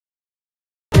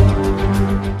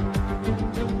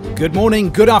Good morning,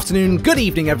 good afternoon, good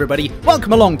evening everybody.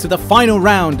 Welcome along to the final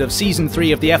round of Season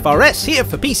 3 of the FRS here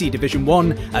for PC Division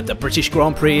 1 at the British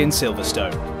Grand Prix in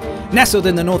Silverstone. Nestled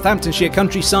in the Northamptonshire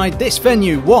countryside, this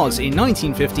venue was, in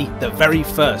 1950, the very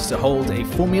first to hold a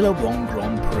Formula 1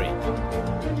 Grand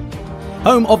Prix.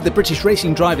 Home of the British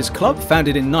Racing Drivers Club,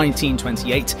 founded in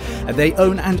 1928, they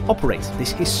own and operate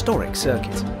this historic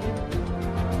circuit.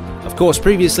 Of course,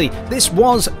 previously, this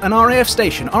was an RAF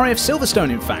station, RAF Silverstone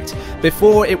in fact.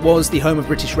 Before it was the home of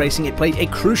British racing, it played a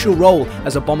crucial role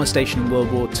as a bomber station in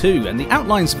World War II, and the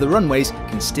outlines of the runways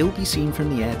can still be seen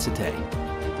from the air today.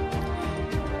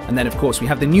 And then of course we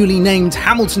have the newly named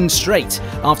Hamilton Straight,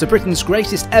 after Britain's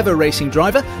greatest ever racing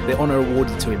driver, the honour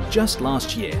awarded to him just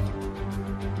last year.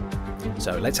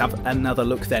 So let's have another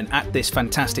look then at this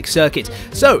fantastic circuit.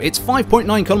 So it's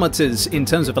 5.9 kilometres in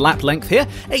terms of the lap length here,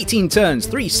 18 turns,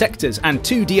 3 sectors and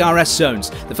 2 DRS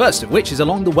zones, the first of which is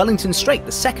along the Wellington Straight,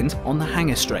 the second on the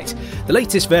Hanger Straight. The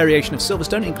latest variation of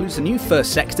Silverstone includes the new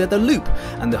first sector, the Loop,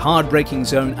 and the hard braking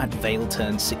zone at Vale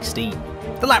Turn 16.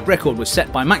 The lap record was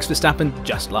set by Max Verstappen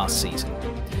just last season.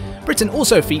 Britain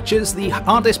also features the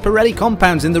hardest Pirelli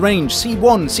compounds in the range, C1,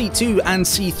 C2 and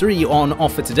C3 on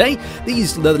offer today.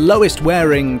 These are the lowest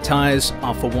wearing tyres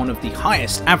are for one of the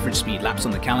highest average speed laps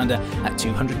on the calendar at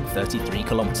 233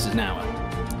 kilometers an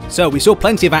hour. So we saw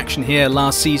plenty of action here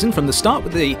last season from the start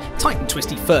with the tight and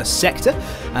twisty first sector,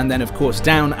 and then of course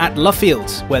down at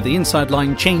Luffield where the inside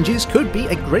line changes could be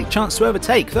a great chance to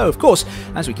overtake, though of course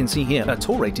as we can see here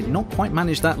Torre did not quite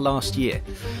manage that last year.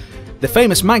 The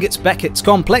famous Maggots-Beckett's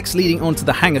complex leading onto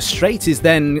the Hanger Straight is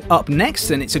then up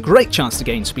next, and it's a great chance to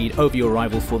gain speed over your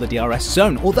rival for the DRS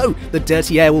zone, although the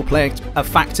dirty air will play a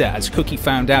factor, as Cookie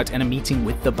found out in a meeting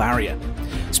with the barrier.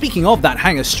 Speaking of that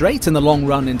Hanger Straight and the long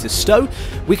run into Stowe,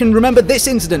 we can remember this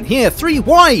incident here, 3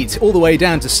 wide all the way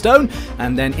down to Stone,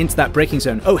 and then into that braking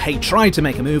zone. Oh hey, tried to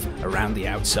make a move around the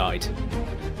outside.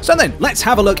 So then, let's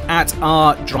have a look at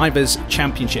our Drivers'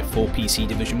 Championship for PC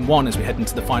Division 1 as we head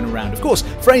into the final round. Of course,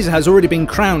 Fraser has already been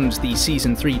crowned the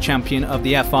Season 3 champion of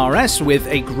the FRS with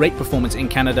a great performance in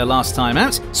Canada last time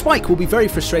out. Spike will be very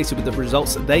frustrated with the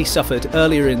results that they suffered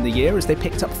earlier in the year as they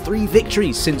picked up 3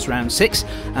 victories since round 6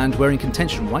 and were in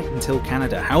contention right until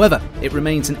Canada. However, it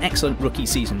remains an excellent rookie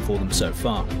season for them so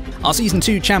far. Our Season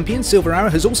 2 champion, Silver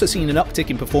Arrow, has also seen an uptick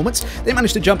in performance. They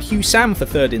managed to jump Hugh Sam for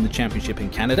 3rd in the championship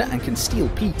in Canada and can steal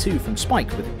P2 from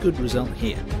Spike with a good result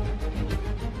here.